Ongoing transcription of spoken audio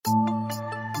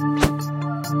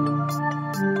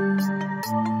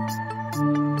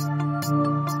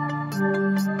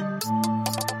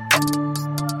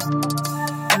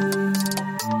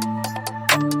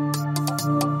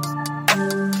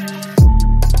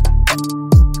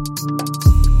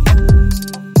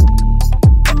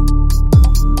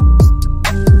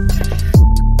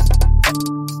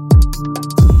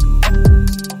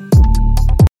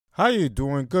you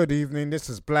doing? Good evening. This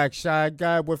is Black Shy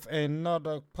Guy with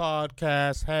another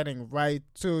podcast heading right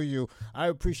to you. I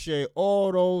appreciate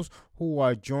all those who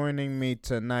are joining me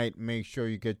tonight. Make sure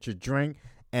you get your drink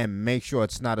and make sure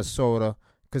it's not a soda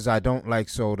because I don't like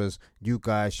sodas. You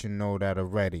guys should know that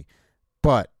already.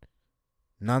 But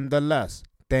nonetheless,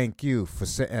 thank you for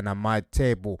sitting at my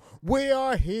table. We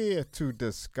are here to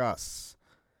discuss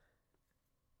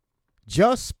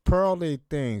Just Pearly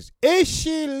Things. Is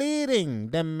she leading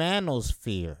the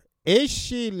manosphere? Is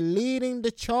she leading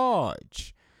the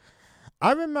charge?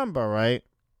 I remember, right,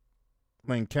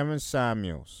 when Kevin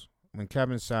Samuels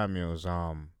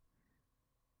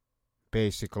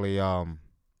basically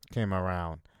came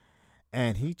around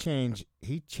and he changed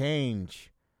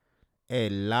a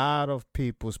lot of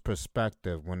people's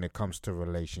perspective when it comes to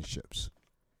relationships.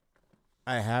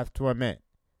 I have to admit,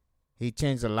 he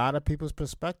changed a lot of people's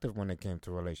perspective when it came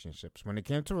to relationships. When it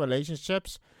came to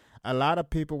relationships, a lot of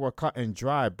people were cut and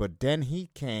dry, but then he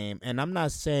came, and I'm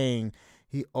not saying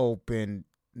he opened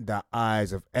the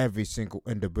eyes of every single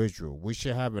individual. We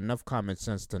should have enough common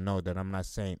sense to know that I'm not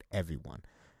saying everyone.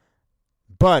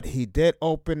 But he did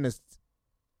open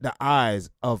the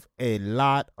eyes of a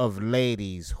lot of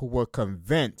ladies who were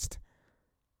convinced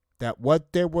that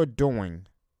what they were doing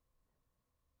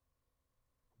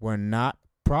were not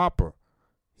proper.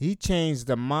 He changed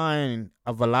the mind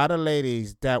of a lot of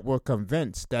ladies that were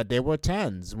convinced that they were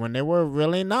 10s when they were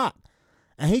really not.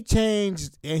 And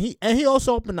he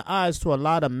also opened the eyes to a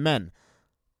lot of men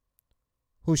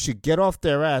who should get off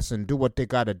their ass and do what they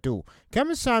gotta do.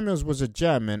 Kevin Samuels was a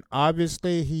gem, and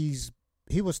obviously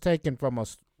he was taken from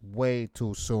us way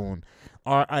too soon.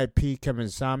 R.I.P. Kevin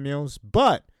Samuels.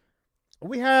 But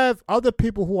we have other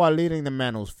people who are leading the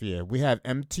manosphere. We have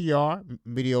MTR,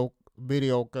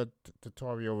 mediocre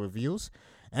tutorial reviews,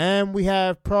 and we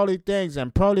have Pearly Things,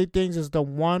 and Pearly Things is the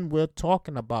one we're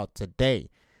talking about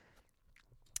today.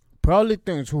 Pearly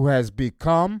Things, who has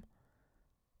become,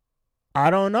 I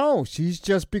don't know, she's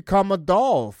just become a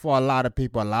doll for a lot of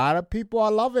people. A lot of people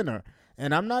are loving her,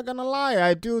 and I'm not gonna lie,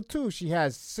 I do too. She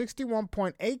has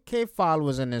 61.8k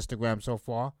followers on Instagram so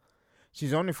far.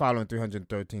 She's only following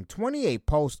 313, 28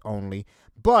 posts only.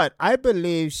 But I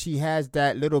believe she has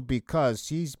that little because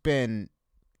she's been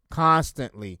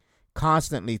constantly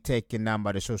taken down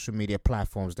by the social media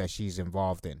platforms that she's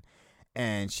involved in.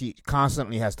 And she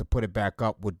constantly has to put it back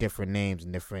up with different names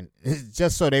and different,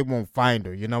 just so they won't find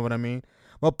her. You know what I mean?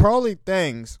 Well, Pearly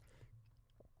Things,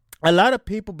 a lot of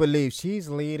people believe she's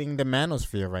leading the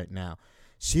manosphere right now.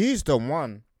 She's the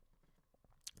one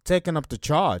taking up the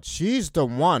charge. She's the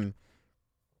one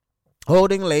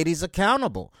holding ladies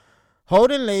accountable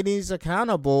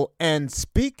and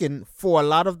speaking for a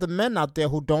lot of the men out there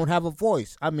who don't have a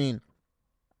voice. I mean,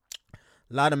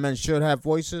 a lot of men should have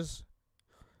voices.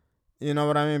 You know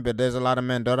what I mean? But there's a lot of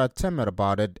men that are timid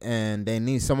about it, and they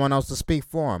need someone else to speak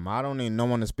for them. I don't need no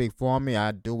one to speak for me.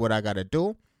 I do what I got to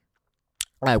do.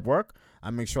 I work. I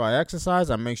make sure I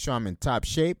exercise. I make sure I'm in top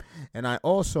shape. And I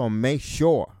also make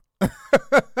sure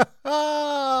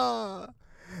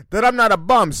that I'm not a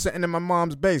bum sitting in my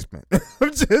mom's basement.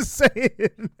 I'm just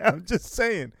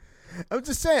saying.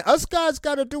 Us guys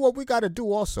got to do what we got to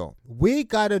do also. We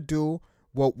got to do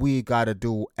what we got to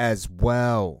do as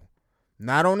well.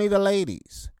 Not only the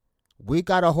ladies. We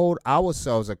got to hold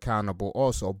ourselves accountable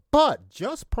also. But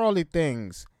Just Pearly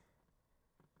Things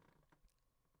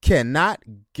cannot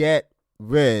get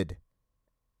rid.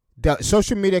 The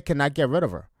social media cannot get rid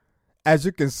of her. As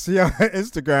you can see on her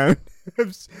Instagram,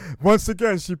 once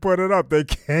again, she put it up. They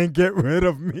can't get rid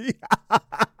of me.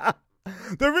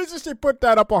 The reason she put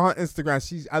that up on her Instagram,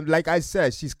 she's like I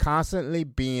said, she's constantly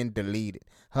being deleted.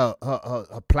 Her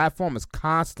platform is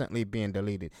constantly being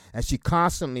deleted, and she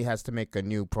constantly has to make a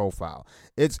new profile.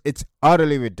 It's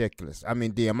utterly ridiculous. I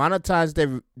mean, the amount of times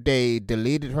they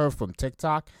deleted her from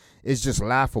TikTok is just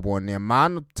laughable, and the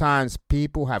amount of times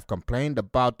people have complained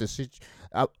about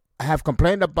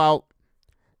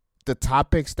the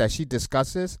topics that she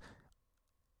discusses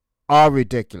are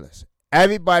ridiculous.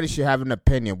 Everybody should have an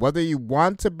opinion, whether you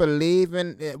want to believe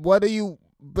in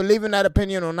that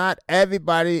opinion or not.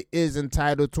 Everybody is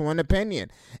entitled to an opinion,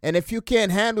 and if you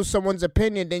can't handle someone's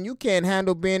opinion, then you can't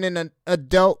handle being in an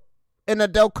adult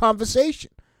conversation.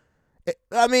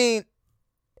 I mean,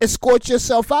 escort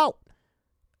yourself out.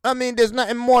 I mean, there's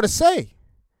nothing more to say.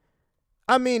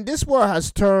 I mean, this world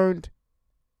has turned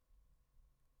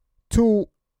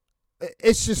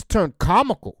it's just turned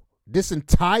comical. This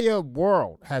entire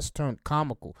world has turned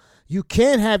comical. You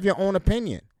can't have your own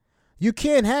opinion.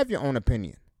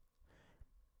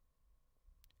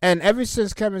 And ever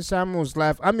since Kevin Samuels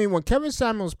left, I mean, when Kevin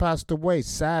Samuels passed away,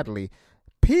 sadly,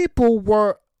 people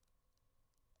were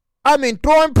I mean,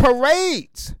 throwing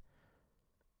parades.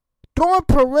 Throwing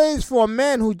parades for a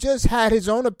man who just had his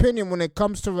own opinion when it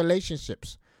comes to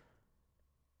relationships.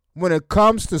 When it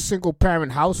comes to single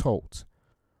parent households.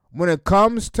 When it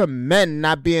comes to men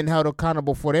not being held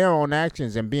accountable for their own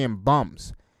actions and being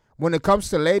bums. When it comes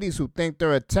to ladies who think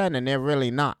they're a 10 and they're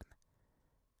really not.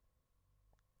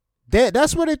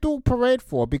 That's what they threw a parade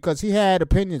for, because he had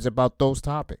opinions about those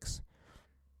topics.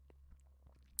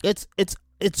 It's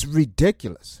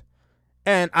ridiculous.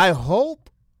 And I hope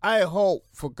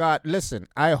for God, listen,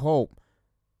 I hope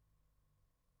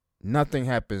nothing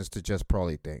happens to Just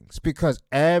Pearly Things, because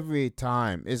every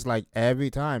time,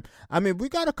 I mean, we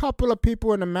got a couple of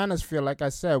people in the manosphere, like I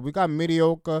said, we got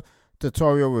mediocre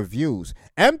tutorial reviews.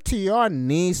 MTR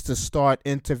needs to start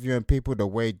interviewing people the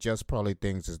way Just Pearly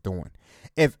Things is doing.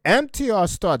 If MTR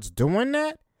starts doing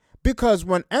that, because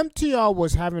when MTR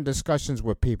was having discussions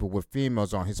with people, with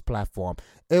females on his platform,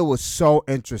 it was so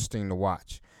interesting to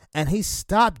watch. And he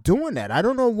stopped doing that. I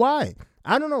don't know why.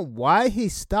 I don't know why he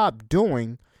stopped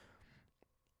doing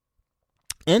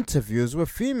interviews with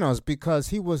females, because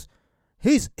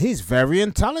he's very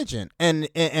intelligent,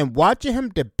 and watching him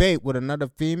debate with another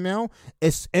female,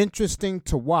 it's interesting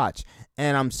to watch.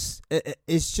 And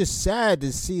it's just sad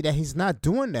to see that he's not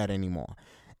doing that anymore.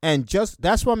 And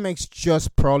that's what makes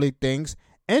Just Pearly Things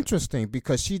interesting,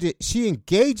 because she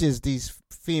engages these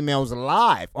females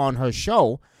live on her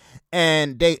show,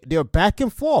 and they're back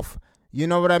and forth. You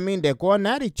know what I mean? They're going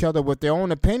at each other with their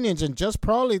own opinions, and Just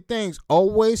Pearly Things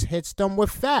always hits them with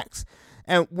facts.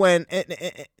 And when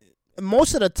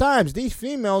most of the times, these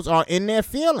females are in their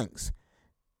feelings.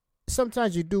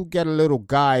 Sometimes you do get a little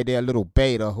guy there, a little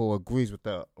beta, who agrees with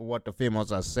what the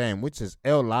females are saying, which is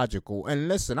illogical. And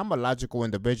listen, I'm a logical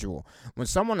individual. When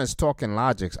someone is talking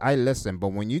logics, I listen. But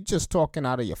when you're just talking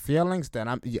out of your feelings,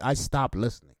 then I stop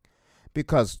listening.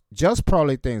 Because Just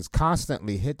Pearly Things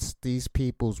constantly hits these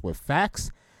peoples with facts,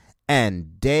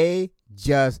 and they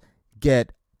just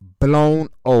get blown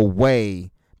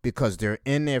away because they're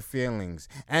in their feelings.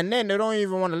 And then they don't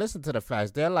even want to listen to the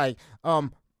facts. They're like,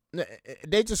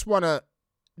 they just want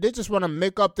to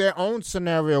make up their own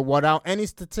scenario without any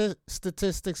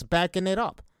statistics backing it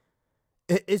up.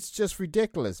 It's just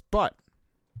ridiculous. But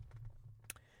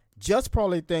Just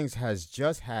Pearly Things has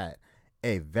just had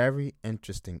a very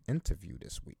interesting interview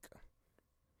this week.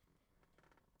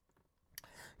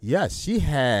 Yes, she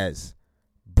has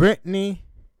Brittney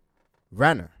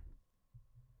Renner.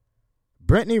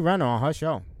 Brittney Renner on her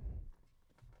show.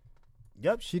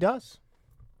 Yep, she does.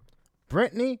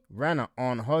 Brittney Renner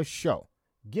on her show.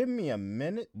 Give me a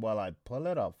minute while I pull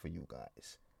it up for you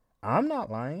guys. I'm not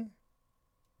lying.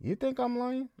 You think I'm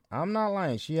lying? I'm not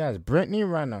lying. She has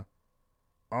Brittney Renner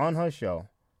on her show.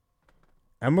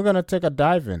 And we're going to take a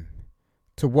dive in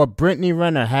to what Brittney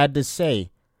Renner had to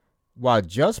say while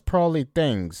Just Pearly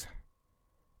Things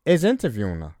is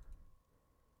interviewing her.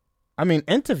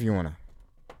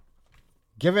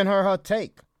 Giving her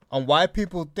take on why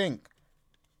people think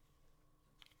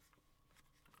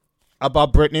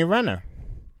about Brittney Renner.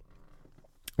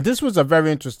 This was a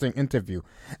very interesting interview.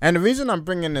 And the reason I'm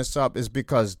bringing this up is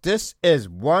because this is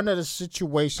one of the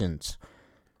situations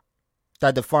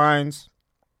that defines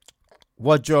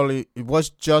what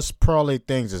Just Pearly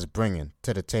Things is bringing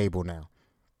to the table now.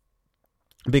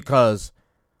 Because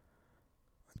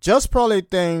Just Pearly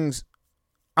Things,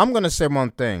 I'm going to say one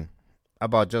thing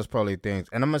about Just Pearly Things,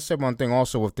 and I'm going to say one thing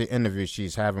also with the interview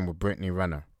she's having with Brittney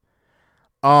Renner.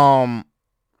 A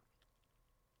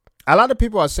lot of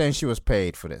people are saying she was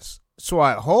paid for this. So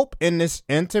I hope in this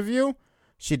interview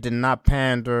she did not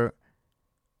pander.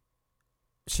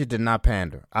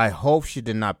 I hope she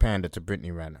did not pander to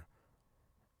Brittney Renner.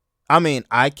 I mean,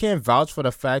 I can't vouch for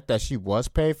the fact that she was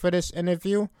paid for this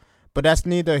interview, but that's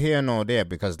neither here nor there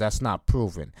because that's not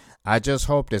proven. I just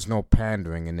hope there's no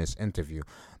pandering in this interview,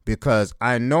 because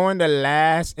I know in the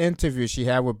last interview she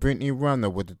had with Brittney Renner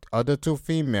with the other two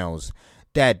females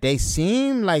that they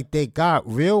seem like they got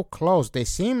real close. They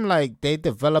seem like they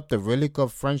developed a really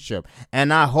good friendship.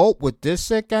 And I hope with this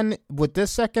second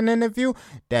interview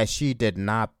that she did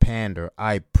not pander.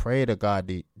 I pray to God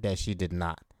that she did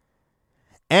not.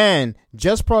 And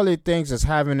Just Pearly Things is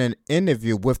having an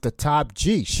interview with the Top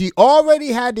G. She already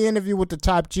had the interview with the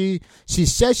Top G. She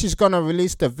said she's going to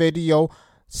release the video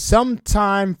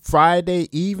sometime Friday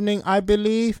evening, I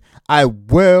believe. I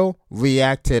will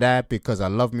react to that because I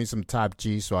love me some Top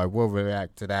G, so I will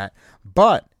react to that.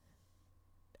 But,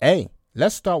 hey,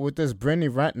 let's start with this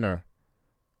Brittney Renner.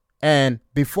 And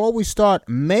before we start,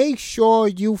 make sure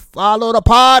you follow the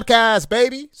podcast,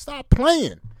 baby. Stop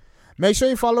playing. make sure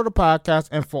you follow the podcast.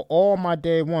 And for all my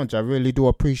day ones, I really do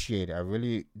appreciate it. I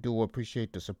really do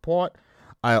appreciate the support.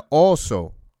 I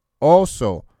also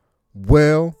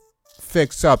will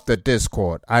fix up the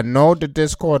Discord. I know the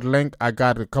Discord link. I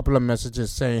got a couple of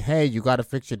messages saying, hey, you got to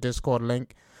fix your Discord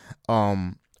link.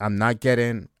 I'm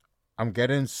getting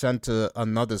sent to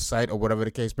another site or whatever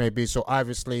the case may be. So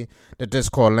obviously the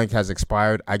Discord link has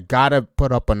expired. I got to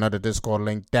put up another Discord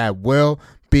link that will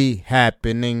be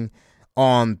happening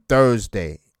on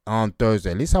Thursday. At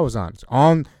least I was honest.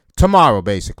 On tomorrow,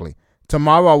 basically.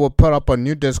 Tomorrow I will put up a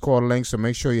new Discord link. So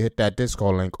make sure you hit that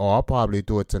Discord link, or I'll probably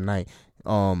do it tonight.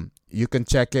 You can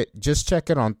check it. Just check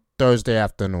it on Thursday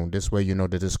afternoon. This way you know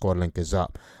the Discord link is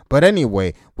up. But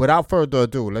anyway, without further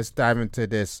ado, let's dive into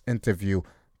this interview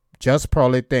Just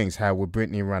Pearly Things had with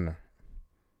Brittney Renner.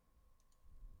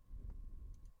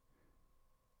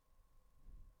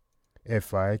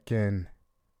 If I can.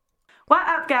 What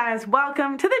up, guys?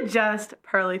 Welcome to the Just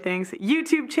Pearly Things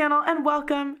YouTube channel, and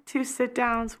welcome to Sit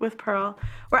Downs with Pearl,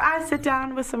 where I sit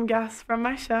down with some guests from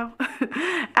my show.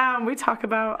 We talk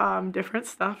about different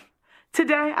stuff.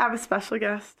 Today, I have a special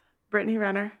guest, Brittney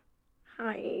Renner.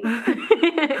 Hi.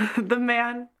 The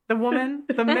man, the woman,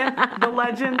 the myth, the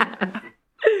legend.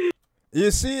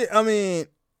 You see, I mean,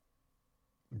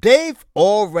 they've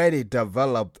already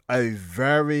developed a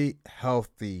very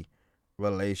healthy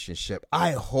relationship.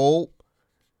 I hope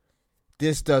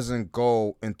this doesn't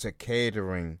go into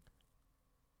catering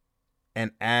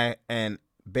and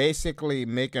basically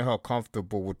making her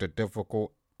comfortable with the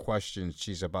difficult questions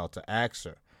she's about to ask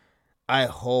her. I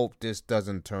hope this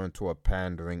doesn't turn to a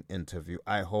pandering interview.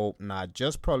 I hope not.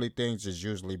 Just Pearly Things is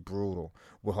usually brutal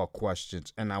with her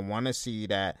questions, and I want to see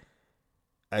that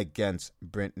against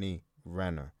Brittney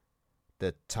Renner,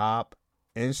 the top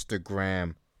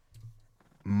Instagram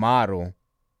model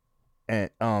and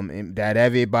that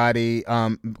everybody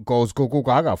goes Google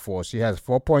Gaga for. She has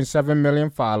 4.7 million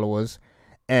followers,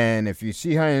 and if you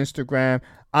see her Instagram,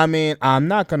 I mean, I'm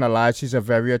not gonna lie, she's a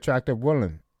very attractive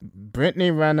woman.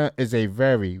 Brittney Renner is a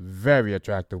very, very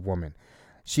attractive woman.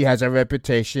 She has a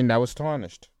reputation that was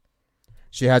tarnished.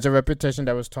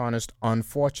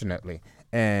 Unfortunately,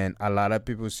 and a lot of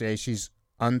people say she's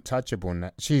untouchable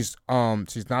now. She's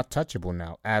not touchable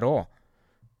now at all.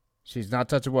 She's not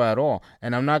touchable at all.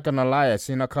 And I'm not gonna lie, I've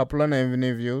seen a couple of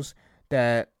interviews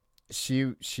that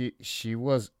she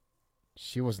was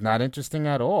not interesting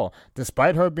at all.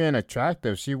 Despite her being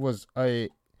attractive,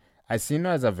 I seen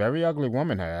her as a very ugly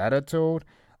woman. Her attitude,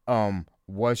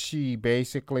 was she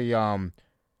basically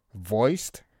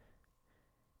voiced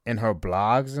in her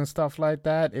blogs and stuff like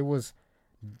that. It was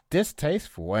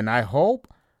distasteful, and I hope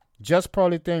Just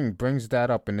Pearly Thing brings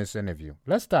that up in this interview.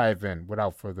 Let's dive in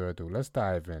without further ado. Let's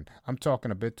dive in. I'm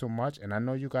talking a bit too much, and I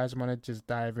know you guys want to just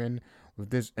dive in with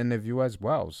this interview as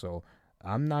well, so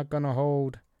I'm not going to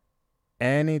hold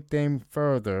anything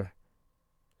further.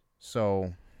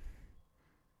 So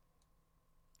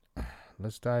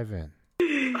let's dive in.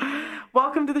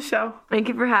 Welcome to the show. Thank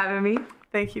you for having me.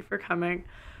 Thank you for coming.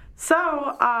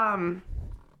 So,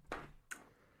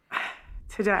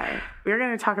 today we're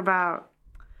going to talk about,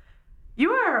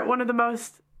 you are one of the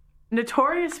most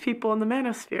notorious people in the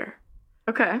manosphere.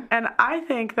 Okay. And I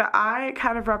think that I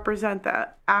kind of represent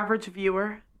that average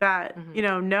viewer that,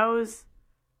 knows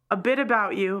a bit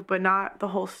about you, but not the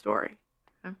whole story.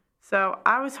 Okay. So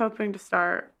I was hoping to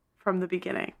start from the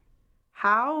beginning.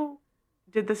 How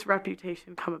did this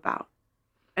reputation come about?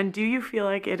 And do you feel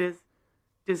like it is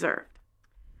deserved?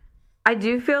 I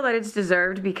do feel that it's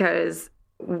deserved because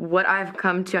what I've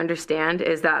come to understand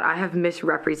is that I have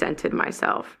misrepresented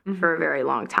myself for a very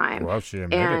long time. Well, she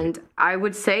admitted and it. I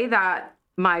would say that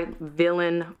my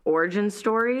villain origin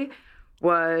story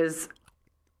was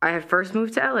I had first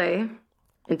moved to LA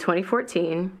in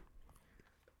 2014,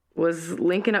 was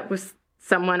linking up with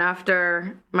someone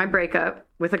after my breakup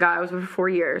with a guy I was with for 4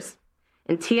 years.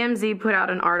 And TMZ put out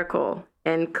an article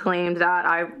and claimed that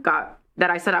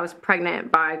I said I was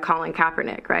pregnant by Colin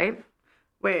Kaepernick, right?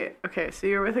 Wait, okay, so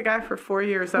you were with a guy for 4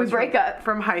 years. We break up.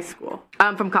 From high school?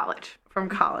 From college. From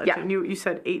college. Yeah. And you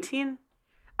said 18?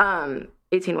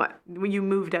 18 what? When you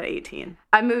moved at 18?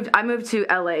 I moved to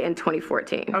LA in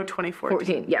 2014. Oh, 2014.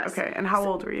 14, yes. Okay, and how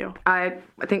old were you? I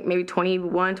think maybe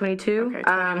 21, 22. Okay,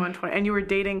 21, 20. And you were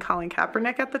dating Colin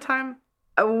Kaepernick at the time?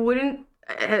 I wouldn't...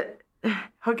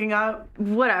 Hooking up?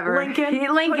 Whatever.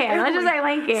 Lincoln? Let's just say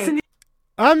Lincoln.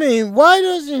 I mean, why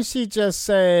doesn't she just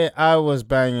say I was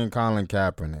banging Colin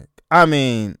Kaepernick? I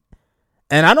mean,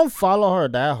 and I don't follow her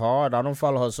that hard. I don't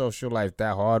follow her social life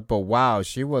that hard. But wow,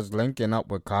 she was linking up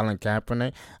with Colin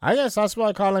Kaepernick. I guess that's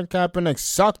why Colin Kaepernick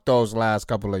sucked those last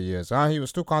couple of years. He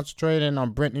was too concentrated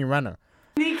on Brittney Renner.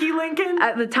 Sneaky Lincoln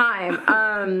at the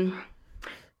time.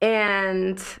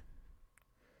 And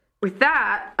with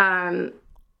that,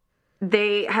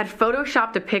 they had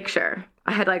photoshopped a picture.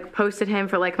 I had like posted him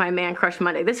for like my Man Crush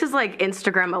Monday. This is like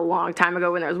Instagram a long time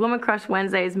ago when there was Woman Crush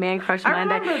Wednesdays, Man Crush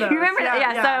Monday. Remember those. You remember that?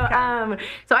 Yeah. Okay.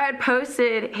 So I had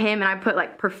posted him and I put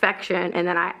like perfection and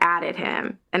then I added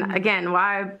him. And again,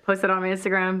 why I posted on my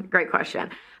Instagram? Great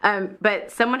question.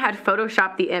 But someone had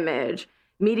photoshopped the image.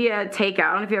 Media Takeout,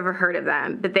 I don't know if you ever heard of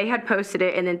them, but they had posted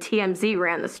it and then TMZ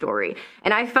ran the story.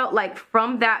 And I felt like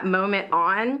from that moment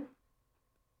on,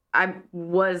 I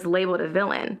was labeled a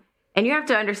villain. And you have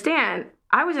to understand,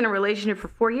 I was in a relationship for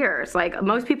 4 years. Like,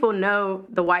 most people know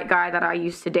the white guy that I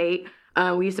used to date.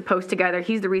 We used to post together.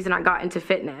 He's the reason I got into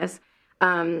fitness.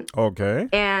 Okay.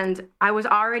 And I was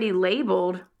already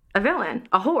labeled a villain,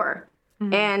 a whore,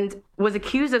 and was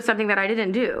accused of something that I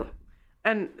didn't do.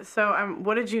 And so,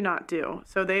 what did you not do?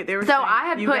 So they were. So I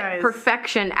had put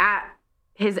perfection at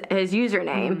his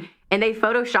username, and they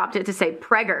photoshopped it to say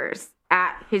preggers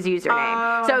at his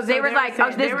username. So they were like,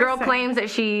 saying, this girl claims that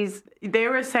she's... They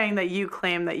were saying that you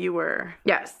claimed that you were...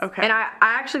 Yes. Okay. And I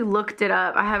actually looked it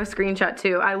up. I have a screenshot,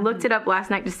 too. I looked it up last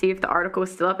night to see if the article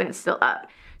was still up, and it's still up.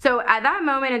 So at that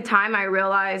moment in time, I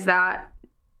realized that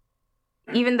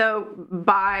even though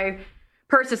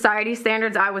per society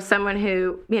standards, I was someone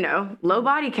who, low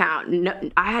body count. No,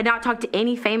 I had not talked to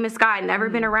any famous guy, never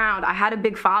been around. I had a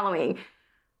big following.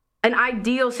 An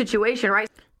ideal situation, right?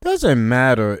 Doesn't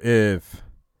matter if,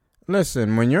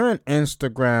 listen, when you're on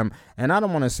Instagram, and I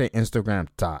don't want to say Instagram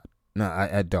top. No,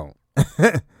 I don't.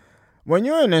 When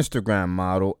you're an Instagram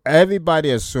model,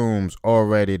 everybody assumes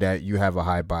already that you have a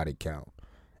high body count.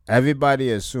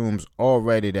 Everybody assumes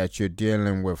already that you're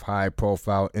dealing with high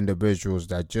profile individuals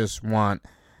that just want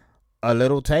a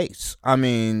little taste. I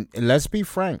mean, let's be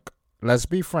frank.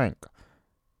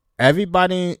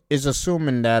 Everybody is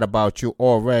assuming that about you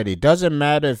already. Doesn't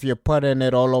matter if you're putting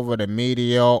it all over the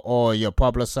media or you're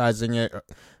publicizing it.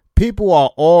 People are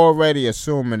already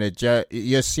assuming that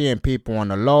you're seeing people on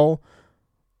the low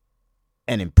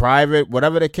and in private,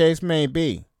 whatever the case may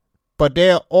be. But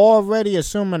they're already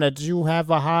assuming that you have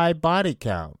a high body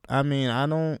count. I mean,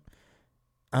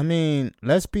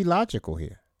 let's be logical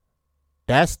here.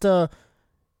 That's the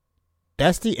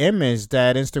image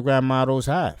that Instagram models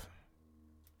have.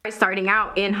 Starting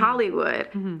out in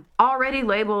Hollywood, already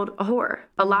labeled a whore,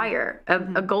 a liar,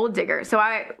 a gold digger. So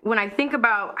when I think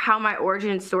about how my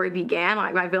origin story began,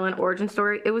 like my villain origin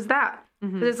story, it was that.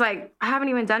 It's like, I haven't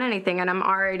even done anything and I'm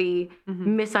already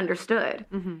misunderstood.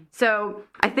 So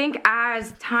I think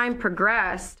as time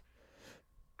progressed,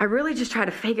 I really just tried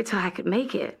to fake it till I could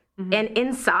make it. And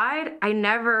inside, I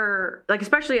never, like,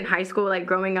 especially in high school, like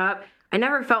growing up, I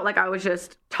never felt like I was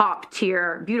just top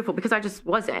tier beautiful because I just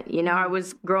wasn't. I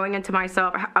was growing into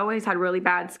myself. I always had really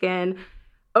bad skin,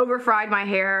 over-fried my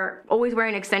hair, always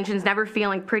wearing extensions, never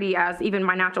feeling pretty as even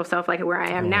my natural self, like where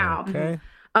I am now. Okay.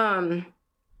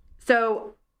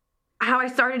 So how I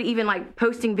started even like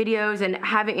posting videos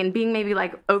and being maybe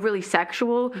like overly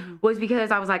sexual was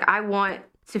because I was like, I want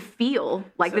to feel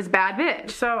like this bad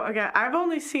bitch. So again, I've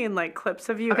only seen like clips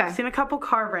of you. Okay. I've seen a couple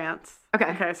car rants.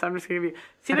 Okay, so I'm just gonna give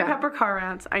you a couple car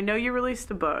rants. I know you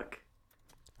released a book.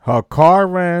 Her car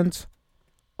rants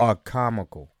are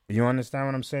comical. You understand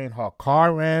what I'm saying? Her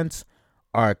car rants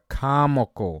are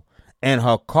comical. And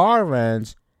her car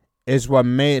rants is what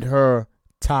made her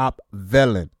top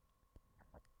villain.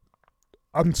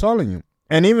 I'm telling you.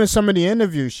 And even some of the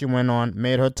interviews she went on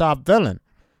made her top villain.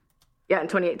 Yeah, in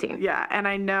 2018. Yeah, and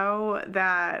I know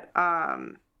that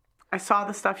I saw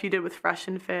the stuff you did with Fresh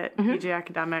and Fit, PJ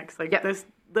Academics, like those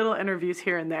little interviews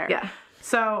here and there. Yeah.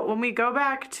 So when we go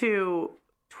back to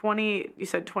you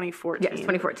said 2014. Yes,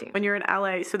 2014. When you're in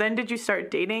LA. So then did you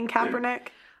start dating Kaepernick?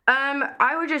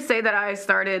 I would just say that I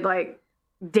started like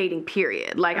dating,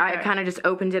 period. Like I kind of just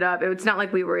opened it up. It's not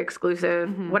like we were exclusive,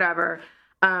 whatever.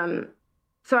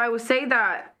 So I would say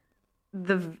that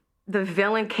the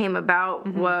villain came about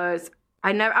was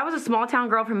I was a small town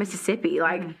girl from Mississippi.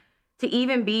 Like to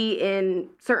even be in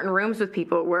certain rooms with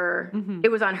people where it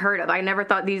was unheard of. I never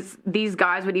thought these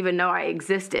guys would even know I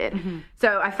existed.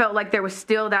 So I felt like there was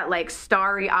still that like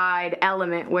starry-eyed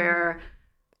element where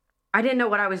I didn't know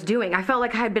what I was doing. I felt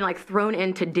like I had been like thrown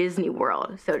into Disney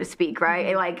World, so to speak,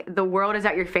 right? Like the world is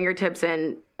at your fingertips,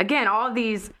 and again, all of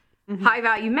these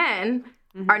high-value men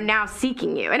are now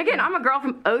seeking you. And again, I'm a girl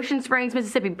from Ocean Springs,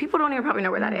 Mississippi. People don't even probably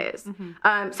know where that is.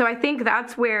 So I think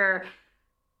that's where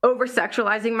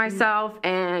over-sexualizing myself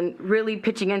and really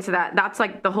pitching into that's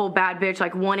like the whole bad bitch,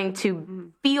 like wanting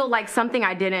to feel like something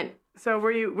I didn't. So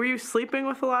were you sleeping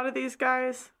with a lot of these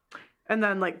guys? And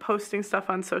then like posting stuff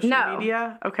on social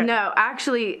media? Okay. No,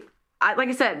 actually, like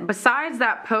I said, besides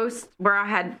that post where I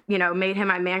had, made him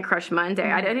my man crush Monday,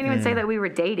 I didn't even say that we were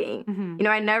dating.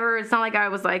 It's not like I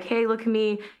was like, hey, look at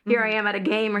me. Here I am at a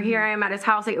game, or here I am at his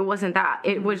house. Like, it wasn't that.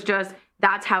 It was just,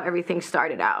 that's how everything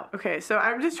started out. Okay, so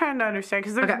I'm just trying to understand,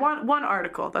 because there's one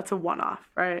article that's a one-off,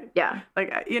 right? Yeah.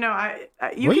 Like, you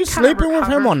were you sleeping with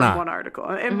him or not? One article,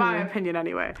 in my opinion,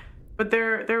 anyway. But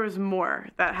there was more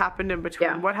that happened in between.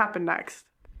 Yeah. What happened next?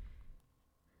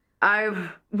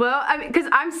 Because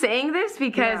I'm saying this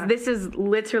because this is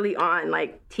literally on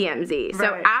like TMZ. Right.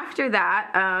 So after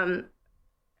that,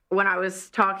 when I was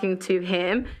talking to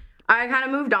him, I kind of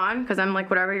moved on, because I'm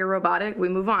like, whatever, you're robotic, we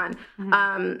move on.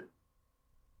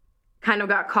 Kind of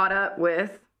got caught up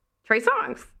with Trey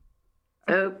Songz.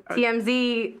 So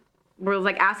TMZ was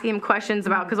like asking him questions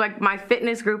about, because like my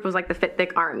fitness group was like the Fit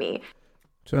Thick Army.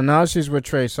 So now she's with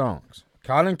Trey Songz.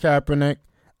 Colin Kaepernick,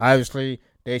 obviously,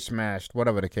 they smashed,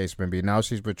 whatever the case may be. Now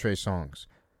she's with Trey Songz.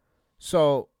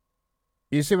 So,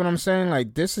 you see what I'm saying?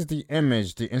 Like, this is the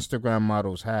image the Instagram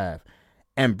models have.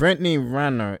 And Brittney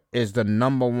Renner is the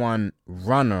number one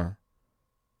runner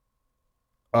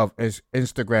of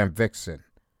Instagram vixen.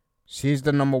 She's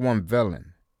the number one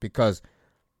villain. Because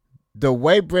the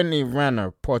way Brittney Renner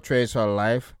portrays her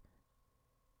life,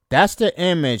 that's the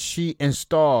image she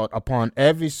installed upon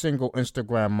every single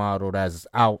Instagram model that's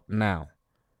out now.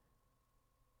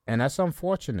 And that's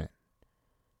unfortunate.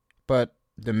 But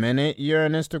the minute you're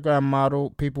an Instagram model,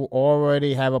 people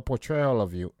already have a portrayal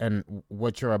of you and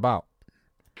what you're about.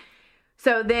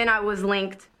 So then I was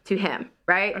linked to him,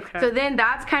 right? Okay. So then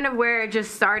that's kind of where it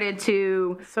just started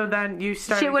to... So then you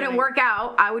started... Shit wouldn't work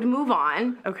out. I would move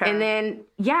on. Okay. And then,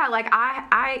 like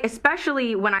I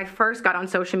especially when I first got on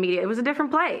social media, it was a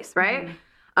different place, right?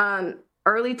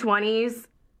 Early 20s,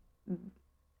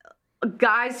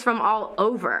 guys from all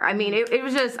over. I mean, it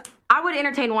was just... I would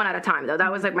entertain one at a time, though.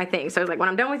 That was like my thing. So I was like, when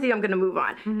I'm done with you, I'm going to move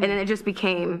on. And then it just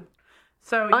became...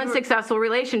 unsuccessful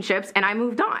relationships, and I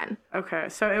moved on. Okay,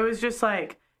 so it was just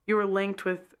like you were linked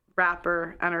with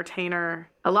rapper, entertainer.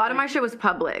 A lot of my shit was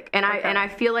public, and I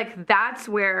feel like that's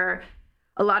where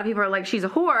a lot of people are like, she's a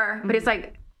whore, but it's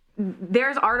like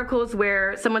there's articles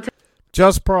where someone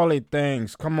Just Pearly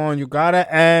Things. Come on, you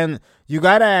gotta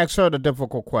ask her the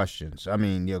difficult questions. I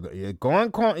mean, you're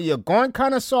going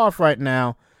kind of soft right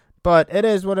now. But it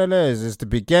is what it is. It's the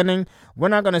beginning. We're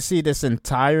not going to see this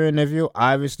entire interview.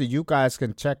 Obviously, you guys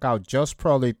can check out Just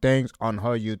Pearly Things on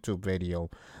her YouTube video.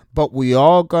 But we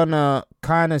all going to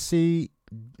kind of see,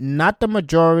 not the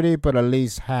majority, but at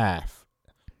least half.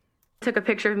 Took a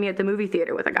picture of me at the movie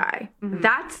theater with a guy.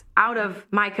 That's out of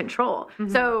my control.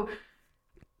 So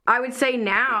I would say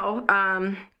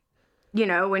now...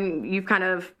 when you've kind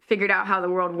of figured out how the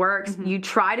world works, you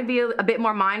try to be a bit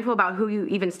more mindful about who you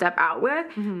even step out with,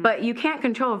 but you can't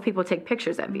control if people take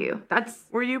pictures of you.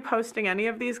 Were you posting any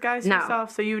of these guys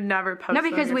yourself? So you never posted? No,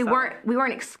 because we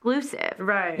weren't exclusive.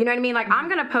 Right. You know what I mean? Like, I'm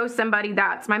going to post somebody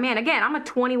that's my man. Again, I'm a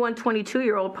 21,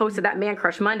 22-year-old posted that man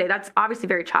crush Monday. That's obviously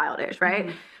very childish,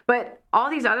 right? But all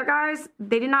these other guys,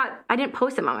 I didn't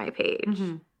post them on my page.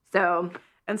 So.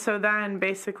 And so then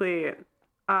basically...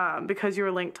 because you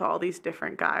were linked to all these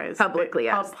different guys publicly,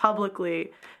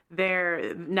 publicly,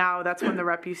 now that's when the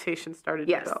reputation started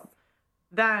to build.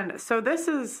 Then, so this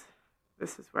is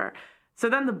where. So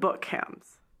then the book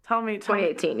comes. Tell me.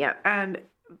 2018. Yep. And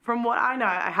from what I know,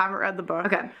 I haven't read the book.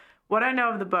 Okay. What I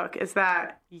know of the book is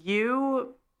that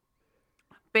you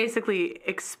basically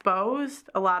exposed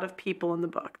a lot of people in the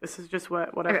book. This is just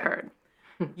what I've heard.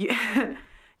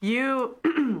 You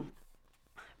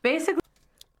basically.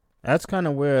 That's kind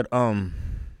of weird.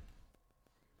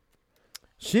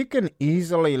 She can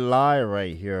easily lie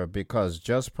right here because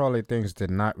Just Pearly Things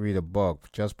did not read a book.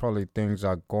 Just Pearly Things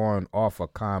are going off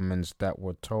of comments that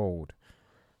were told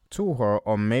to her,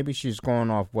 or maybe she's going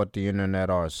off what the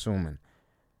internet are assuming.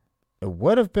 It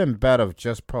would have been better if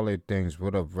Just Pearly Things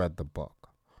would have read the book.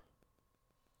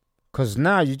 Because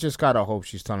now you just got to hope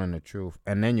she's telling the truth.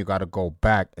 And then you got to go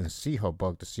back and see her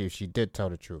book to see if she did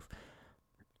tell the truth.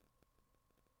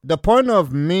 The point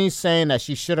of me saying that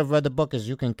she should have read the book is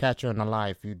you can catch her in a lie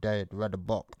if you did read the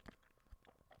book.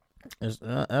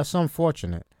 That's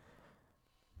unfortunate.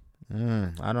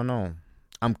 I don't know.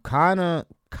 I'm kind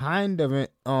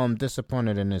of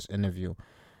disappointed in this interview.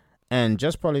 And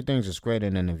Just Pearly Things is great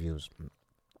in interviews.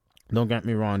 Don't get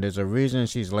me wrong. There's a reason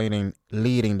she's leading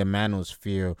the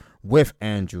manosphere with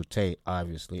Andrew Tate,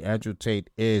 obviously. Andrew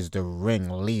Tate is the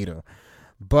ringleader.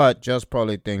 But Just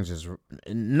Pearly Things is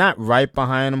not right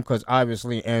behind him because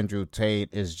obviously Andrew Tate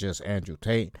is just Andrew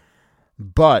Tate.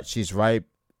 But she's right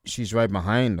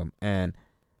behind him. And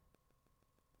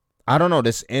I don't know,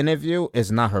 this interview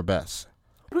is not her best.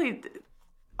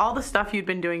 All the stuff you'd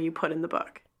been doing, you put in the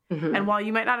book. Mm-hmm. And while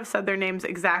you might not have said their names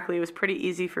exactly, it was pretty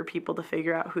easy for people to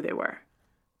figure out who they were.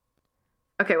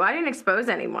 Okay, well, I didn't expose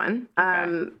anyone.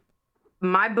 Okay.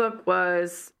 My book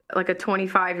was like a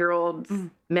 25-year-old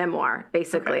memoir,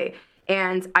 basically. Okay.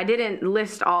 And I didn't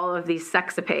list all of these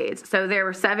sexapades. So there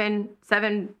were seven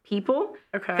people,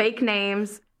 fake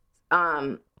names,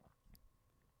 7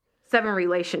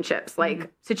 relationships,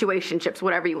 like situationships,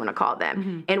 whatever you want to call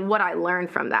them, and what I learned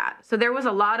from that. So there was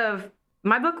a lot of,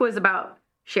 my book was about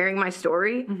sharing my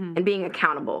story and being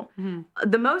accountable.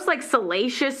 The most like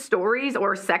salacious stories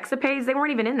or sexapades, they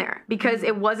weren't even in there because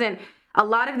it wasn't, a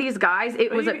lot of these guys,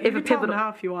 it was a pivotal. Tell now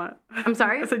if you want. I'm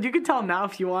sorry? I said you can tell now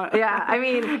if you want. Yeah, I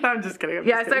mean. I'm just kidding.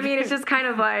 I mean, it's just kind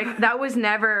of like, that was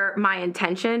never my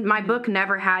intention. My book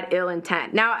never had ill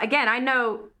intent. Now, again, I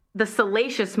know the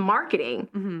salacious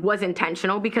marketing was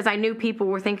intentional because I knew people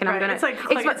were thinking I'm gonna. It's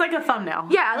like a thumbnail.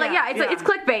 Yeah, it's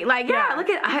clickbait. Like, look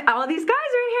at all of these guys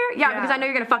are in here. Yeah, because I know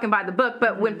you're gonna fucking buy the book.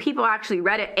 But when people actually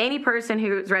read it, any person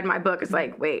who's read my book is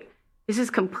like, wait, this is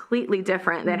completely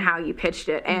different than how you pitched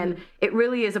it, and it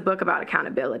really is a book about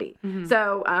accountability.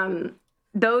 So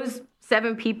those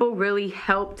 7 people really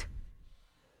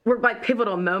were like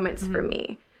pivotal moments for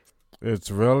me. It's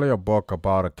really a book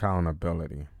about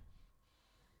accountability.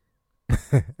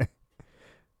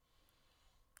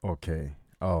 Okay.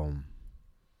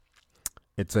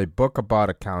 It's a book about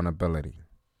accountability.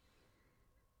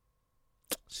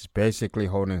 She's basically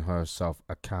holding herself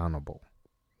accountable.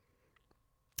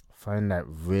 I find that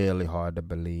really hard to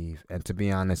believe. And to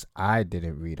be honest, I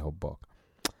didn't read her book.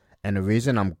 And the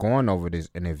reason I'm going over this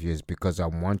interview is because I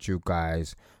want you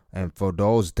guys, and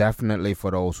definitely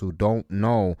for those who don't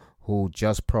know who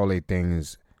Just Pearly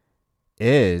Things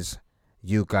is,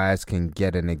 you guys can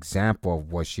get an example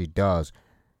of what she does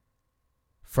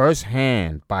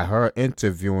firsthand by her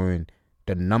interviewing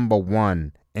the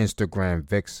 #1 Instagram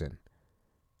vixen.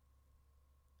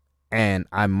 And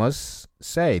I must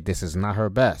say, this is not her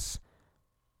best.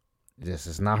 This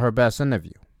is not her best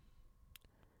interview.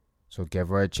 So give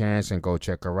her a chance and go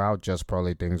check her out, Just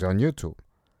Pearly Things on YouTube.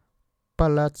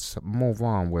 But let's move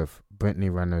on with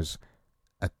Brittney Renner's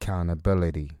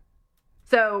accountability.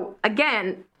 So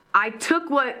again, I took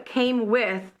what came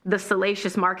with the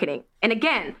salacious marketing. And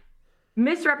again,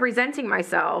 misrepresenting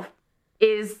myself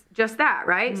is just that,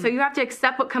 right? So you have to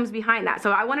accept what comes behind that.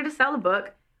 So I wanted to sell a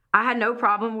book. I had no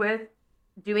problem with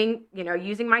doing,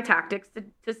 using my tactics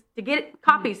to get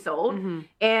copies sold.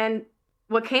 And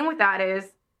what came with that is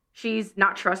she's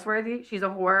not trustworthy. She's a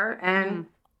whore. And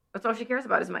that's all she cares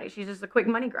about is money. She's just a quick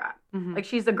money grab. Like,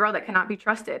 she's a girl that cannot be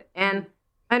trusted. And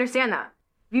I understand that.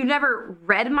 If you've never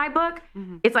read my book,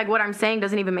 it's like what I'm saying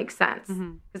doesn't even make sense.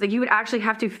 It's like you would actually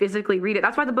have to physically read it.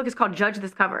 That's why the book is called Judge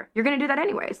This Cover. You're going to do that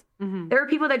anyways. There are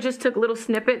people that just took little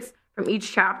snippets from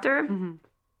each chapter.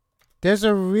 There's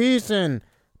a reason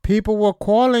people were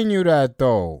calling you that,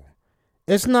 though.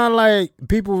 It's not like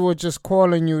people were just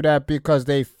calling you that because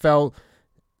they felt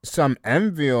some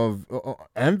envy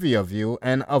of you.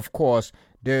 And, of course,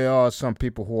 there are some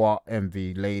people who are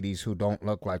envy ladies who don't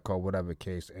look like her, whatever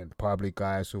case, and probably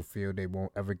guys who feel they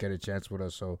won't ever get a chance with her,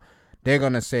 so they're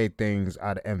going to say things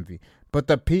out of envy. But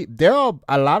there are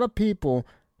a lot of people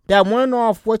that went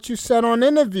off what you said on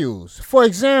interviews. For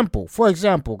example,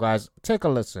 guys, take a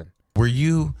listen. Were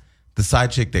you the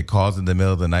side chick that calls in the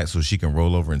middle of the night so she can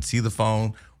roll over and see the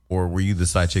phone? Or were you the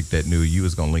side chick that knew you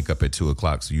was going to link up at 2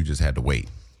 o'clock, so you just had to wait?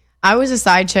 I was a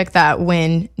side chick that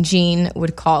when Gene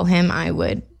would call him, I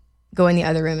would go in the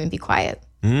other room and be quiet.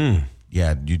 Yeah,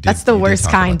 you did. That's the worst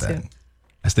kind, too.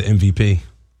 That's the MVP.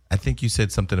 I think you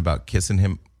said something about kissing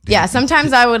him. Yeah,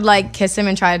 sometimes I would like kiss him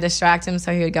and try to distract him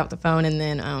so he would get off the phone. And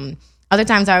then other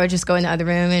times I would just go in the other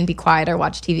room and be quiet or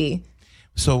watch TV.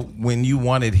 So when you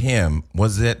wanted him,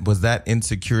 was that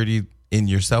insecurity in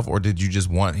yourself, or did you just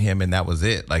want him and that was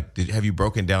it? Like, have you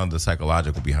broken down the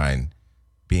psychological behind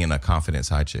being a confident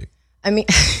side chick? I mean,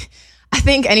 I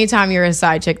think anytime you're a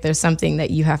side chick, there's something that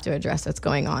you have to address that's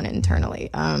going on internally.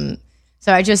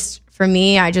 So I just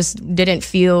didn't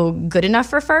feel good enough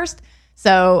for first.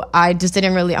 So I just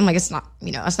didn't really, I'm like, it's not,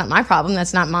 that's not my problem.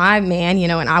 That's not my man,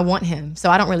 and I want him. So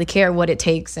I don't really care what it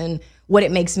takes and what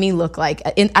it makes me look like.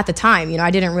 At the time,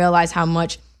 I didn't realize how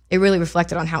much it really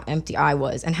reflected on how empty I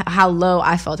was and how low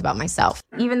I felt about myself.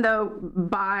 Even though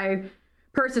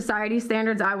per society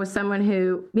standards, I was someone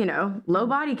who, low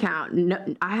body count.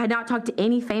 No, I had not talked to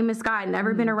any famous guy,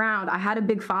 never been around. I had a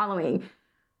big following.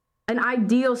 an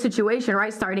ideal situation,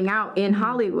 right? Starting out in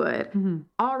Hollywood,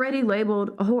 already labeled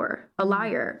a whore, a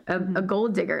liar, a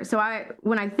gold digger. So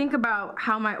when I think about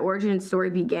how my origin story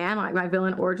began, like my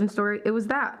villain origin story, it was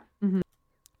that.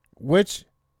 Which,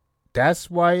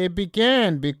 that's why it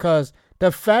began, because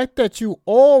the fact that you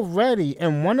already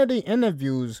in one of the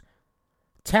interviews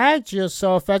tagged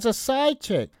yourself as a side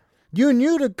chick. You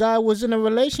knew the guy was in a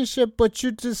relationship, but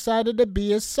you decided to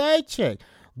be a side chick,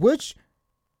 which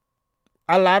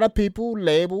a lot of people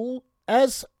label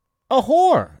as a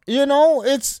whore. You know,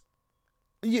 it's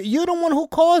you're the one who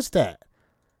caused that.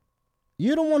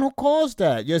 You're the one who caused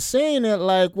that. You're saying it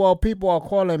like, well, people are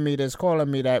calling me this, calling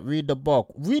me that. Read the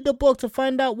book. Read the book to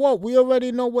find out what. We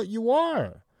already know what you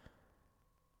are.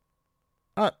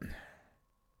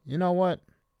 You know what?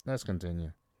 Let's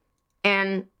continue.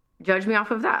 And judge me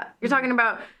off of that. You're talking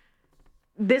about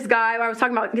this guy I was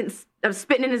talking about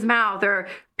spitting in his mouth or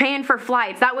paying for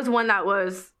flights. That was one that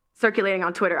was circulating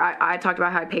on Twitter. I talked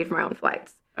about how I paid for my own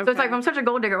flights. Okay. So it's like, if I'm such a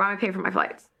gold digger, why am I paying for my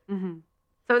flights?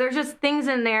 So there's just things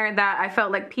in there that I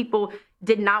felt like people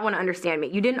did not want to understand me.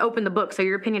 You didn't open the book, so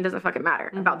your opinion doesn't fucking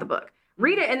matter about the book.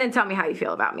 Read it and then tell me how you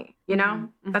feel about me. You know?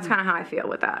 That's kind of how I feel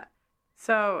with that.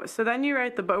 So then you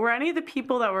write the book. Were any of the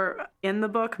people that were in the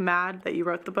book mad that you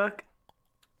wrote the book?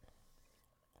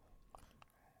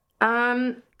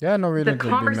 Yeah, no reason the to be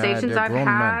conversations mad. I've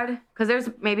had, because there's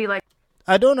maybe like,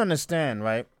 I don't understand,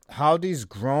 right? How these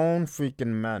grown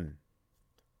freaking men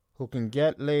who can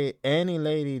get any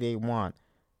lady they want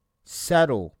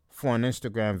settle for an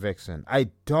Instagram vixen. I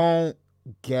don't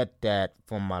get that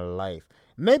for my life.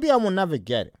 Maybe I will never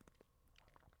get it.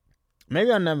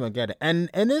 Maybe I'll never get it. And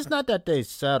it's not that they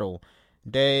settle.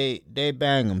 They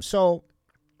bang them. So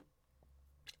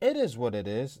it is what it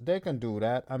is. They can do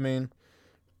that. I mean,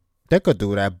 they could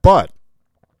do that. But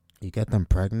you get them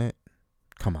pregnant?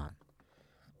 Come on.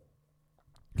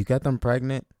 You get them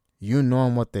pregnant? You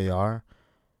knowing what they are,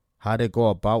 how they go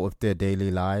about with their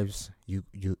daily lives. You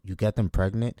get them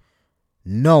pregnant?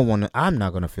 No one, I'm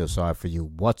not going to feel sorry for you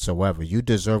whatsoever. You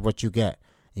deserve what you get.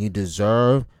 You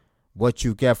deserve what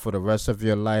you get for the rest of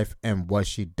your life and what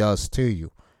she does to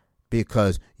you,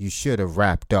 because you should have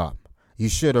wrapped up. You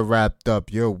should have wrapped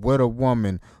up. You're with a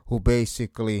woman who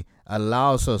basically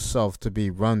allows herself to be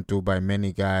run through by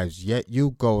many guys, yet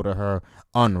you go to her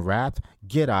unwrapped.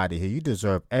 Get out of here. You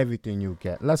deserve everything you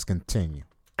get. Let's continue.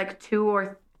 Like two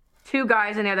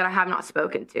guys in there that I have not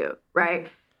spoken to, right?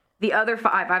 The other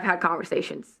 5 I've had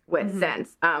conversations with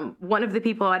since. One of the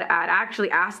people had actually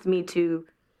asked me to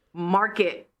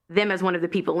market them as one of the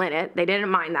people in it. They didn't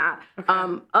mind that.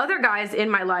 Okay. Other guys in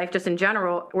my life, just in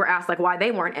general, were asked like why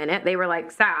they weren't in it. They were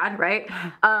like sad, right?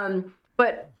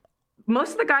 But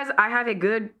most of the guys I have a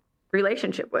good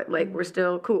relationship with. Like, we're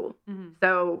still cool.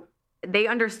 So they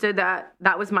understood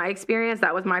that was my experience,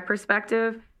 that was my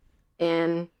perspective,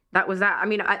 and that was that. I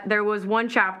mean, there was one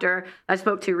chapter I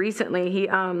spoke to recently.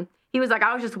 He was like,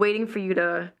 I was just waiting for you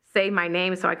to say my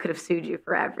name so I could have sued you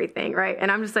for everything, right? And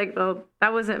I'm just like, well,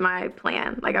 that wasn't my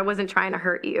plan. Like, I wasn't trying to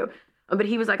hurt you. But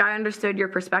he was like, I understood your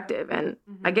perspective, and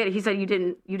I get it. He said you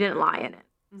didn't lie in it.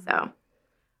 So.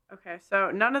 Okay,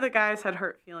 so none of the guys had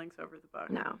hurt feelings over the book.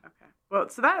 No. Okay. Well,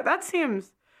 so that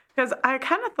seems, because I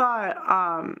kind of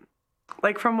thought,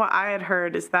 like from what I had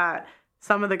heard, is that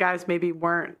some of the guys maybe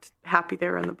weren't happy they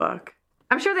were in the book.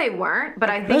 I'm sure they weren't, but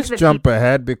I think let's jump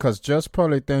ahead, because Just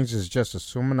Pearly Things is just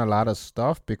assuming a lot of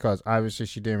stuff, because obviously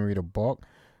she didn't read a book.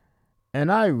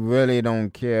 And I really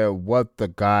don't care what the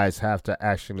guys have to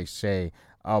actually say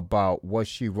about what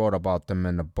she wrote about them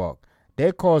in the book.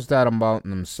 They caused that about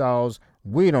themselves.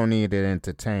 We don't need to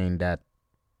entertain that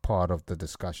part of the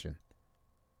discussion.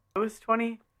 I was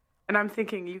 20, and I'm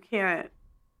thinking you can't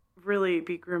really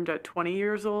be groomed at 20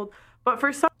 years old. But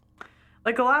for some,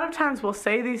 like, a lot of times we'll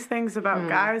say these things about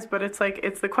guys, but it's like,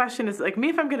 the question is, like, me,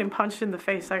 if I'm getting punched in the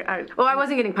face, Well, I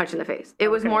wasn't getting punched in the face. It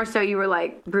was more so you were,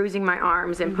 like, bruising my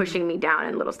arms and pushing me down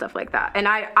and little stuff like that. And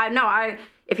I know,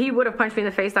 if he would have punched me in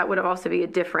the face, that would have also be a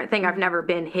different thing. I've never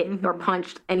been hit or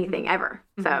punched anything ever.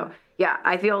 So, yeah,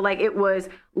 I feel like it was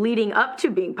leading up to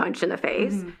being punched in the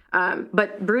face.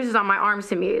 But bruises on my arms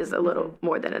to me is a little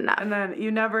more than enough. And then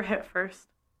you never hit first?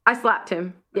 I slapped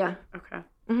him, yeah. Okay.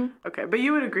 Okay, but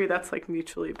you would agree that's like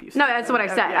mutually abusive. No, that's what I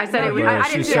said. I said it.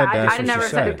 I never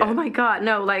said, oh my God,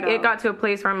 no. Like, it got to a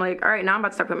place where I'm like, all right, now I'm about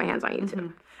to start putting my hands on you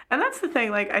too. And that's the thing.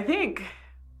 Like, I think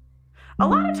a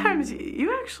lot of times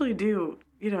you actually do,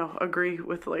 agree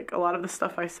with like a lot of the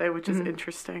stuff I say, which is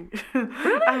interesting. Really?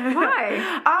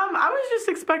 Why? I was just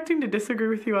expecting to disagree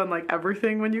with you on like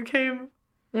everything when you came.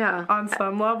 Yeah. On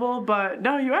some level, but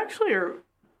no, you actually are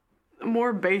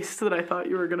more based than I thought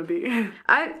you were going to be.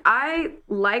 I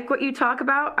like what you talk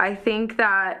about. I think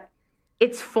that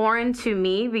it's foreign to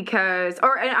me because,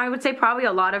 and I would say probably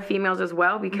a lot of females as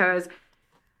well, because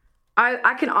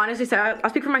I can honestly say, I'll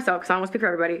speak for myself because I don't want to speak for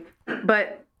everybody,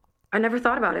 but I never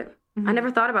thought about it. I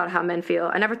never thought about how men feel.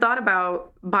 I never thought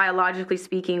about, biologically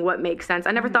speaking, what makes sense.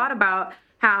 I never thought about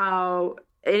how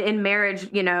in marriage,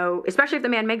 you know, especially if the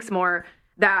man makes more,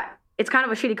 that it's kind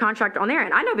of a shitty contract on their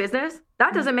end. I know business.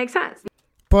 That doesn't make sense.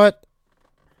 But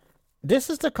this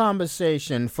is the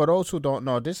conversation, for those who don't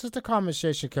know, this is the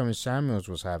conversation Kevin Samuels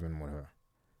was having with her.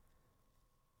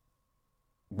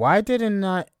 Why didn't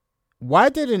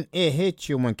it hit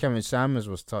you when Kevin Samuels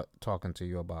was talking to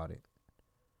you about it?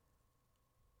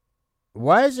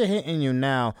 Why is it hitting you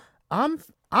now? I'm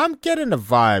getting the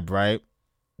vibe, right?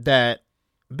 That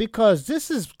because this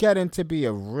is getting to be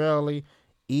a really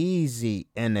easy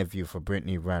interview for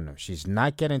Brittney Renner. She's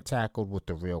not getting tackled with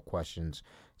the real questions.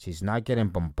 She's not getting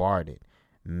bombarded.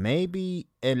 Maybe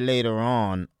later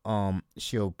on,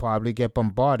 she'll probably get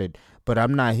bombarded. But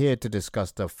I'm not here to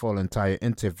discuss the full entire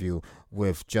interview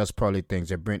with Just Pearly Things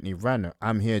and Brittney Renner.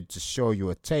 I'm here to show you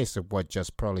a taste of what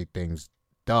Just Pearly Things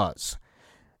does.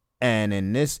 And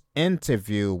in this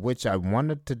interview, which I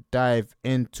wanted to dive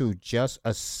into just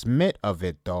a smit of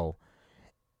it, though,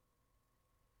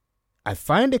 I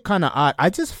find it kind of odd.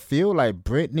 I just feel like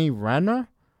Brittney Renner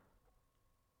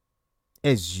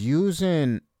is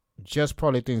using Just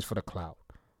Pearly Things for the clout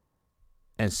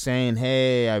and saying,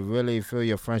 hey, I really feel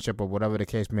your friendship or whatever the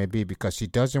case may be, because she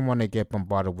doesn't want to get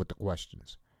bombarded with the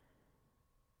questions.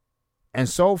 And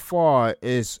so far,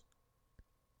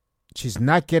 she's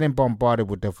not getting bombarded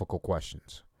with difficult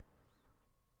questions.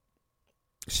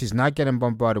 She's not getting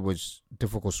bombarded with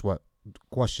difficult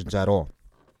questions at all.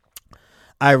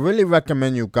 I really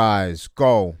recommend you guys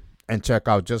go and check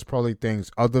out Just Pearly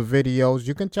Things' other videos.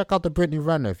 You can check out the Brittney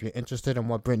Renner if you're interested in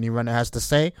what Brittney Renner has to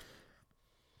say.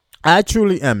 I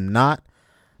truly am not,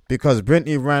 because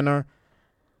Brittney Renner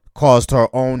caused her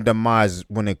own demise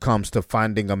when it comes to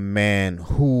finding a man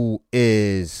who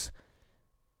is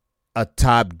a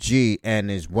top G and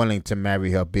is willing to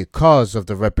marry her because of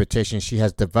the reputation she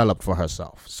has developed for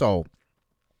herself. So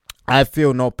I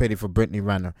feel no pity for Brittney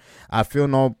Renner. I feel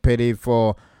no pity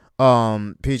for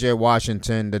PJ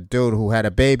Washington, the dude who had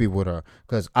a baby with her,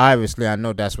 because obviously I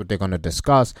know that's what they're going to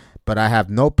discuss, but I have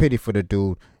no pity for the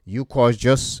dude. You caused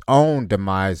your own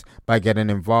demise by getting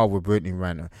involved with Brittney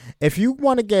Renner. If you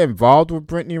want to get involved with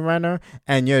Brittney Renner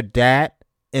and you're that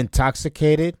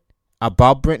intoxicated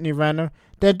about Brittney Renner,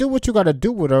 then do what you got to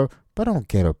do with her, but don't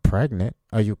get her pregnant.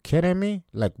 Are you kidding me?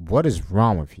 Like, what is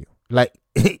wrong with you? Like,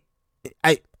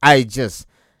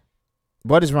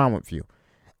 what is wrong with you?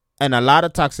 And a lot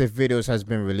of toxic videos has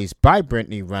been released by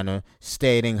Brittney Renner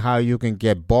stating how you can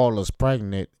get ballers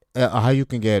pregnant, how you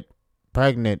can get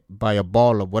pregnant by a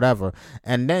baller, whatever.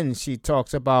 And then she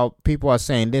talks about people are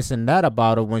saying this and that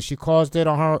about her when she caused it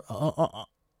on her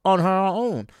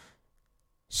own.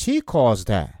 She caused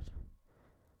that.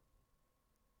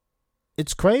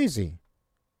 It's crazy.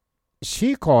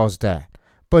 She caused that.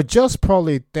 But Just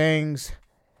Pearly Things,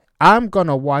 I'm going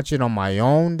to watch it on my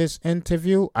own, this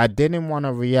interview. I didn't want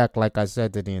to react, like I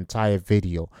said, to the entire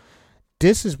video.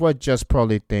 This is what Just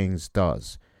Pearly Things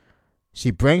does.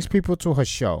 She brings people to her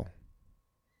show.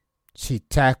 She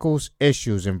tackles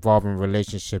issues involving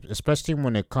relationships, especially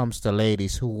when it comes to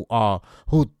ladies who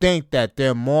think that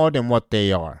they're more than what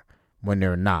they are when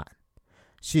they're not.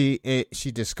 She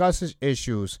discusses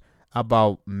issues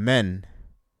about men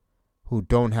who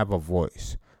don't have a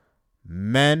voice.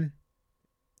 Men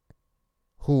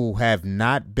who have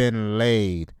not been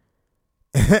laid.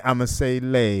 I'm going to say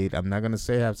laid. I'm not going to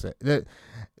say have sex.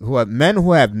 Men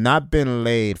who have not been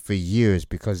laid for years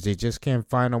because they just can't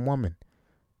find a woman.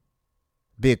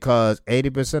 Because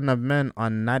 80% of men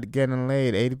are not getting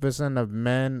laid. 80% of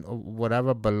men,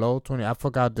 whatever, below 20. I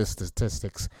forgot the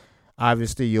statistics.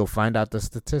 Obviously, you'll find out the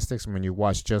statistics when you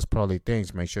watch Just Pearly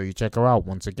Things. Make sure you check her out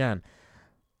once again.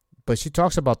 But she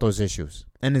talks about those issues.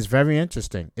 And it's very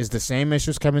interesting. It's the same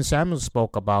issues Kevin Samuels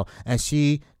spoke about. And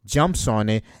she jumps on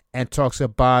it and talks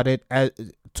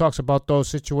about those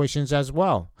situations as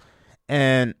well.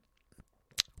 And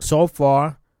so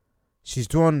far, she's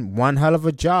doing one hell of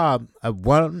a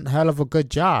good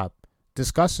job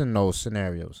discussing those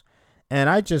scenarios. And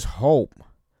I just hope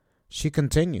she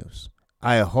continues.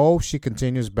 I hope she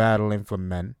continues battling for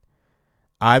men.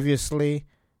 Obviously,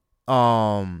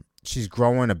 she's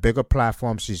growing a bigger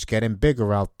platform. She's getting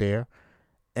bigger out there.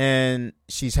 And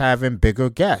she's having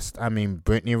bigger guests. I mean,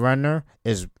 Brittney Renner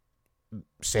is,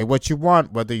 say what you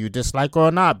want, whether you dislike her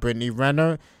or not, Brittney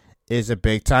Renner is a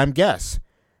big-time guest.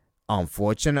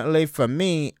 Unfortunately for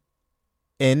me,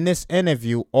 in this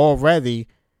interview already,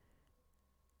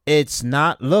 it's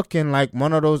not looking like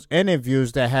one of those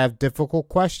interviews that have difficult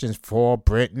questions for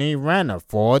Brittney Renner,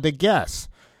 for the guests.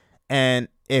 And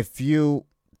if you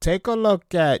take a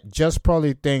look at Just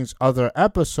Pearly Things' other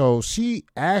episodes, she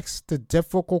asks the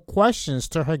difficult questions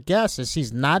to her guests, and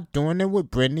she's not doing it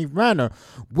with Brittney Renner,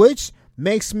 which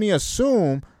makes me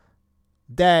assume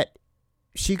that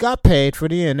she got paid for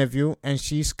the interview and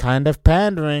she's kind of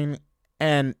pandering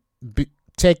and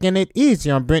taking it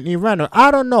easy on Brittney Renner.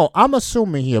 I don't know. I'm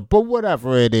assuming here, but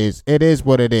whatever it is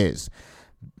what it is.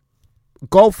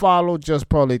 Go follow Just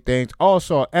Pearly Things.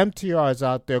 Also, MTR is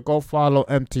out there. Go follow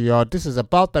MTR. This is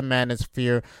about the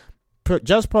manosphere.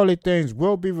 Just Pearly Things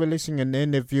will be releasing an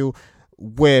interview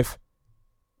with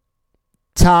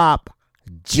Top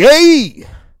G.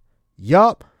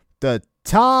 Yup, the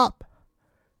Top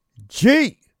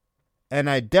G. And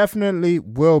I definitely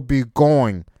will be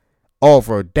going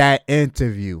over that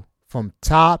interview from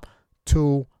top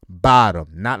to bottom.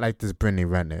 Not like this Brittney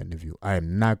Renner interview. I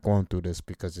am not going through this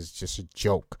because it's just a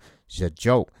joke. It's a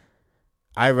joke.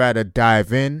 I'd rather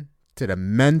dive in to the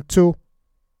mental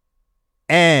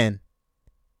and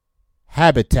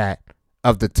habitat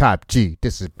of the Top G.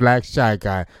 This is Black Shy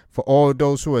Guy. For all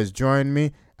those who has joined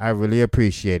me, I really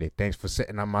appreciate it. Thanks for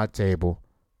sitting on my table.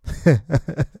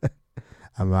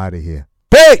 I'm out of here.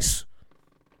 Peace!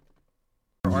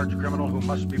 Arch criminal who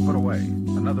must be put away.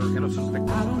 Another innocent victim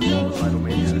of suicidal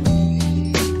maniac.